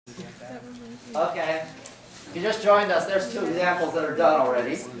Okay. If you just joined us, there's 2 examples that are done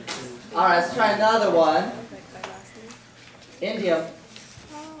already. All right, let's try another one. Indium.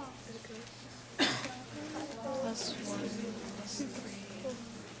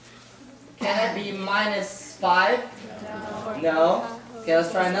 Can it be -5? No. Okay,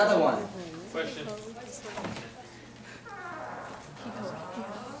 let's try another one. Question.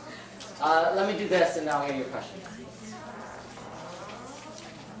 Let me do this and now I'll hear your question.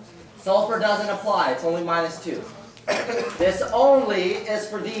 Sulfur doesn't apply, it's only -2. This only is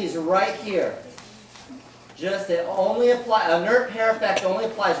for these right here. It only applies, inert pair effect only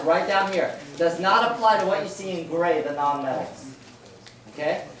applies right down here. Does not apply to what you see in gray, the nonmetals.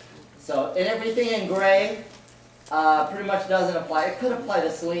 Okay? So in everything in gray pretty much doesn't apply. It could apply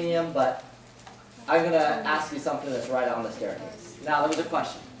to selenium, but I'm going to ask you something that's right on the staircase. Now, there was a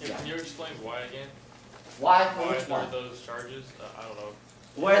question. Yeah, can you explain why again? Why? Why Which one? are those charges? I don't know.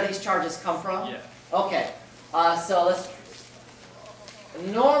 Where these charges come from? Yeah. Okay. So let's.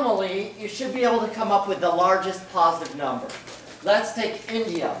 Normally, you should be able to come up with the largest positive number. Let's take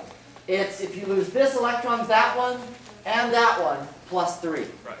indium. It's if you lose this electron, that one, and that one, +3.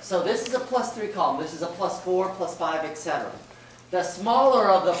 Right. So this is a +3 column. This is a +4, +5, etc. The smaller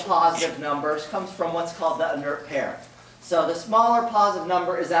of the positive numbers comes from what's called the inert pair. So the smaller positive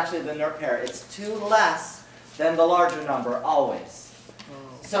number is actually the inert pair. It's 2 less than the larger number, always.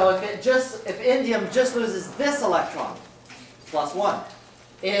 So if indium just loses this electron, +1.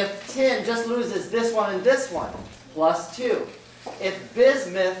 If tin just loses this one and this one, +2. If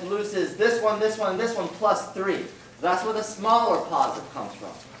bismuth loses this one, and this one, +3. That's where the smaller positive comes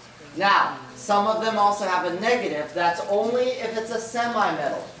from. Now, some of them also have a negative. That's only if it's a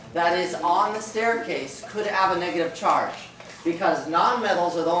semi-metal that is on the staircase could have a negative charge. Because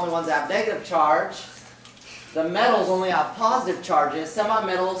non-metals are the only ones that have negative charge. The metals only have positive charges.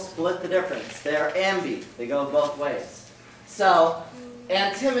 Semi-metals split the difference. They're ambi. They go both ways. So,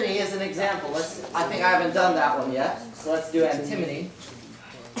 antimony is an example. I think I haven't done that one yet. So let's do antimony.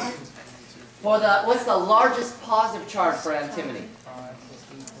 What's the largest positive charge for antimony?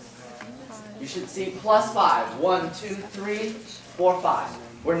 You should see +5. 1, 2, 3, 4, 5.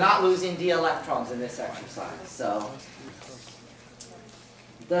 We're not losing d electrons in this exercise. So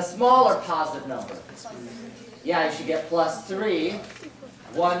the smaller positive number. Yeah, you should get +3.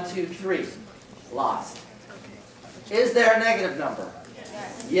 1, 2, 3. Lost. Is there a negative number?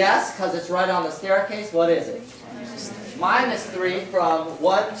 Yes, because it's right on the staircase. What is it? -3 from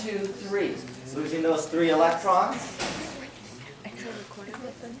 1, 2, 3. Losing those 3 electrons.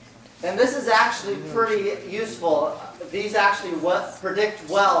 And this is actually pretty useful. These actually predict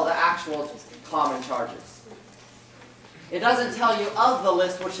well the actual common charges. It doesn't tell you of the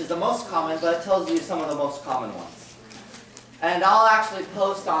list which is the most common, but it tells you some of the most common ones. And I'll actually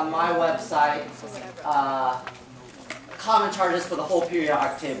post on my website common charges for the whole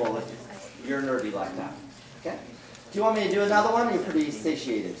periodic table if you're nerdy like that. Okay? Do you want me to do another one? You're pretty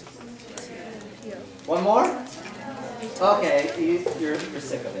satiated. One more? Okay, you're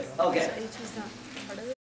sick of it. Okay.